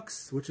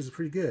 $3, which is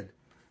pretty good.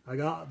 I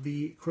got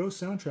the Crow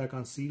soundtrack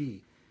on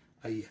CD.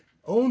 I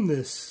own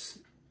this.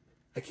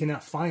 I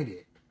cannot find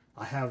it.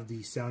 I have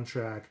the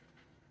soundtrack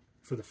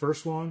for the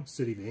first one,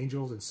 City of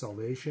Angels and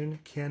Salvation.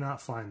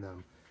 Cannot find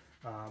them.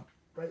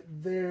 Right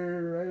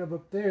there, right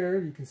up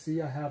there, you can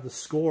see I have the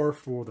score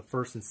for the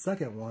first and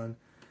second one,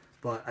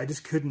 but I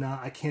just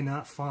I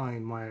cannot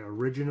find my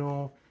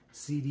original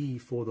CD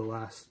for the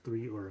last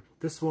three, or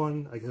this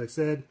one, like I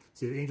said,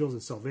 City of Angels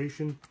and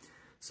Salvation.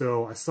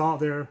 So I saw it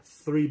there,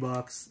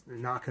 $3.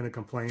 Not going to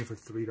complain for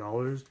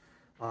 $3.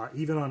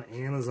 Even on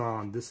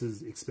Amazon, this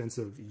is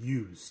expensive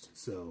used.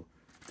 So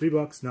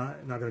 $3,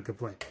 not going to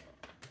complain.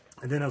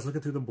 And then I was looking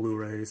through the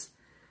Blu-rays,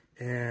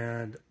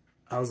 and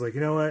I was like,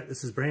 you know what?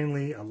 This is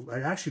Brantley.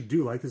 I actually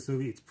do like this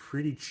movie. It's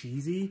pretty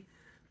cheesy,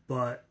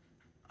 but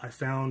I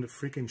found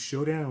freaking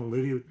Showdown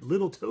in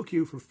Little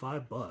Tokyo for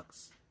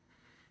 $5.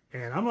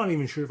 And I'm not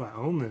even sure if I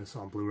own this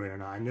on Blu-ray or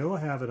not. I know I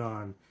have it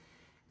on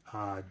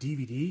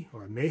DVD,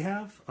 or I may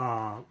have.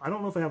 I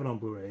don't know if I have it on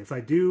Blu-ray. If I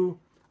do,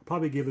 I'll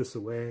probably give this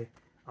away.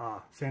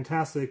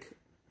 Fantastic,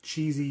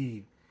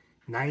 cheesy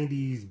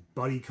 90s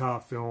buddy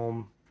cop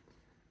film.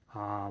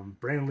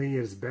 Brandon Lee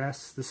at his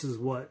best. This is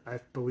what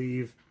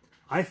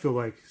I feel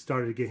like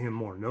started to get him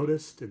more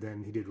noticed, and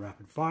then he did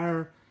Rapid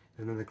Fire,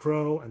 and then The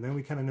Crow, and then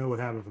we kind of know what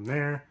happened from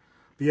there.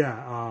 But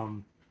yeah,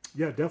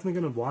 definitely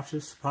gonna watch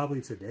this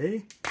probably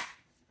today.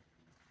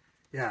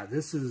 Yeah,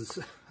 this is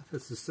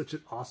such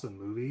an awesome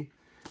movie.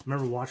 I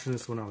remember watching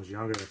this when I was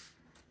younger,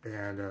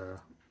 and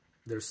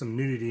there's some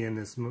nudity in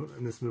this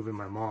movie.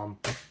 My mom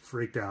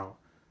freaked out.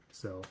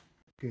 So, what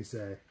can you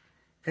say?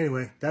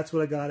 Anyway, that's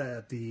what I got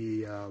at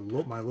the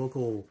my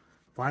local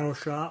vinyl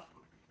shop.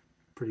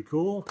 Pretty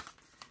cool.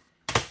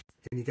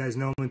 And you guys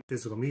know I'm in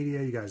physical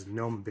media. You guys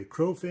know I'm a big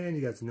Crow fan.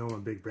 You guys know I'm a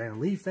big Brandon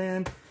Lee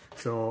fan.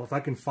 So if I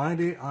can find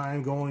it,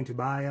 I'm going to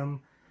buy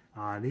them.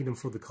 I need them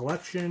for the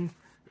collection.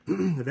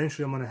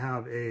 Eventually, I'm going to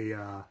have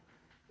a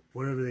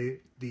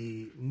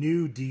the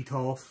new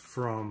Detolf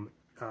from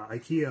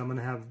IKEA. I'm going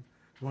to have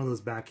one of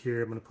those back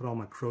here. I'm going to put all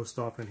my Crow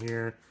stuff in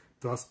here.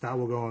 Thus, that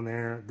will go in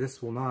there.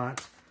 This will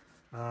not.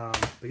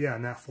 But yeah,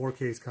 and that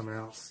 4K is coming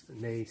out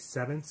May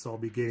 7th, so I'll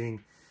be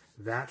getting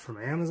that from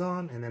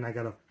Amazon, and then I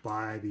gotta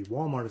buy the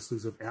Walmart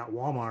exclusive at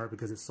Walmart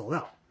because it's sold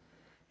out.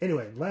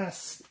 Anyway,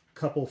 last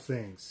couple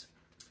things,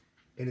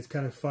 and it's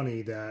kind of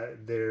funny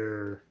that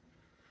they're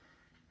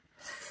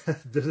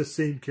the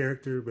same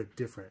character but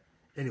different.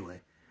 Anyway,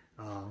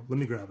 let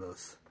me grab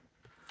those.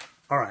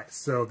 Alright,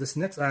 so this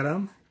next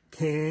item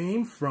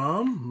came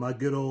from my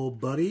good old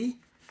buddy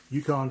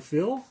Yukon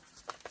Phil.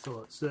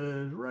 So it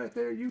says right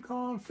there,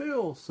 Yukon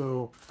Phil.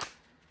 So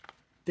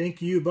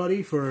thank you,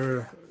 buddy,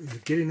 for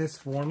getting this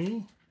for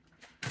me.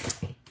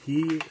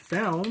 He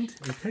found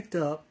and picked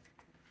up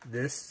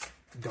this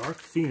Dark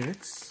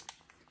Phoenix.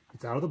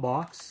 It's out of the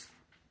box,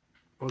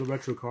 or the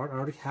retro card. I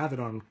already have it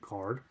on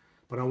card,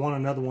 but I want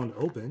another one to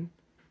open.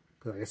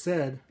 Because like I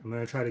said, I'm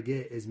going to try to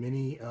get as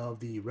many of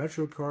the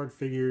retro card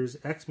figures,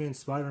 X-Men,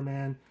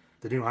 Spider-Man,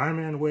 the new Iron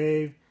Man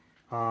wave.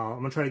 I'm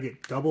going to try to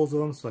get doubles of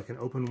them so I can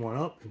open one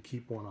up and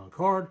keep one on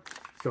card.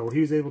 So he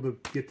was able to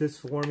get this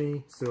for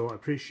me, so I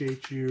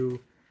appreciate you.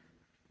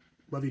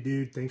 Love you,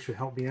 dude. Thanks for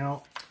helping me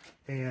out.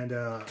 And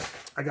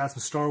I got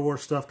some Star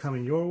Wars stuff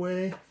coming your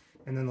way.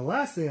 And then the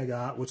last thing I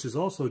got, which is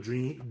also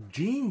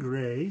Jean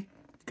Grey,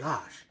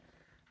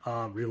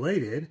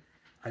 related,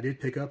 I did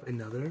pick up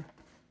another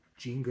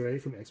Jean Grey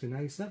from X-Men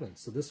 97.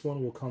 So this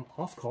one will come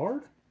off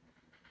card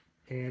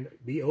and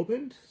be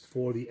opened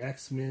for the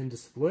X-Men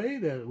display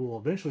that will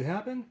eventually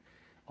happen.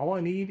 All I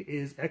need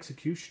is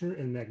Executioner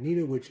and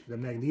Magneto, which the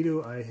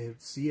Magneto I have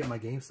seen at my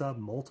GameStop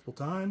multiple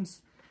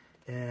times.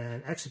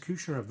 And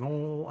Executioner,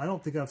 I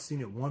don't think I've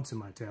seen it once in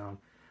my town.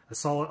 I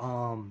saw it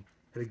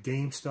at a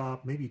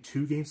GameStop, maybe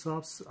 2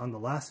 GameStops on the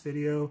last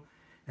video,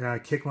 and I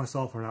kicked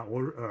myself for not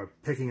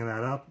picking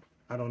that up.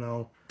 I don't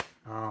know.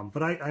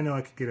 But I know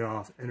I could get it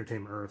off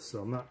Entertainment Earth, so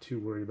I'm not too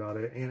worried about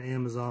it. And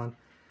Amazon.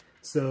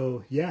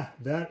 So, yeah,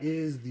 that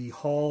is the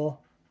haul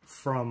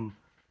from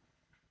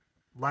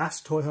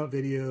last Toy Hunt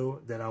video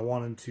that I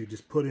wanted to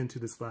just put into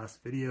this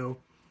last video.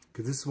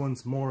 Because this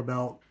one's more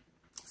about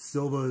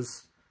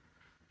Silva's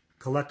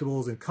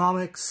collectibles and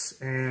comics.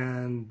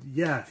 And,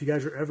 yeah, if you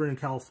guys are ever in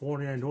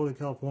California, Northern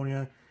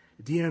California,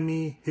 DM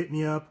me, hit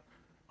me up.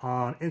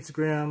 On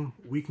Instagram,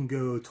 we can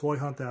go toy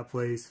hunt that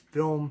place,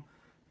 film.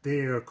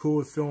 They are cool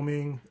with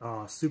filming,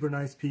 super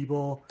nice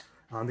people.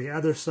 On the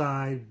other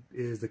side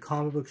is the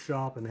comic book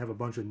shop, and they have a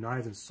bunch of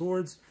knives and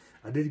swords.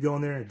 I did go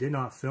in there and did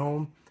not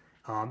film.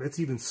 It's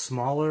even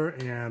smaller,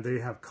 and they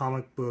have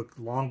comic book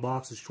long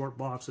boxes, short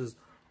boxes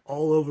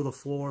all over the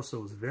floor,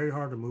 so it's very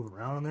hard to move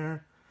around in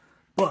there.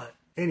 But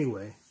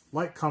anyway,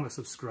 like, comment,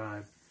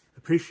 subscribe.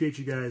 Appreciate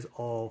you guys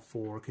all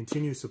for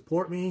continuing to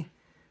support me.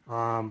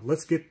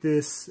 Let's get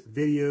this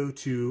video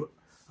to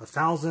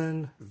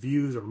 1,000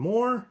 views or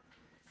more.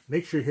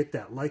 Make sure you hit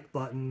that like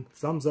button,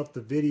 thumbs up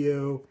the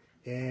video,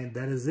 and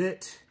that is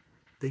it.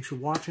 Thanks for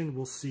watching.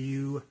 We'll see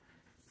you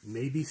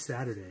maybe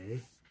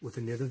Saturday with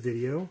another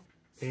video.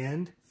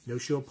 And No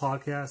Show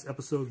Podcast,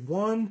 episode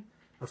 1,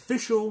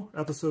 official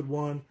episode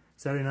 1,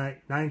 Saturday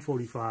night,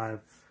 9:45.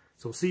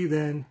 So we'll see you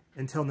then.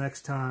 Until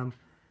next time,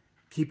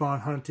 keep on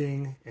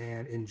hunting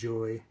and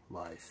enjoy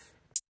life.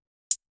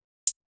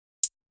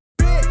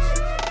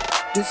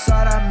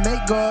 Decide I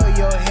make go of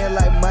your hair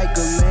like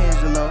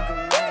Michelangelo.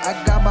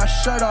 I got my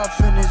shirt off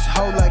in this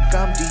hole like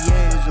I'm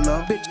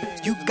D'Angelo.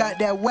 Bitch, you got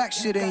that whack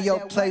shit in your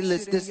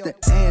playlist, this the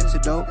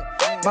antidote.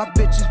 My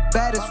bitch is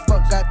bad as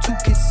fuck, got 2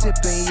 kids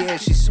sipping, yeah,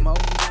 she smoke.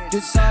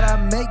 Decide I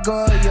make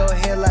go of your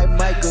hair like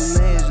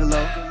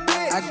Michelangelo.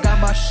 I got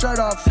my shirt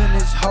off in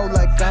this hole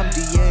like I'm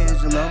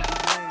D'Angelo.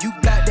 You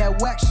got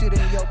that whack shit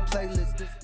in your playlist, this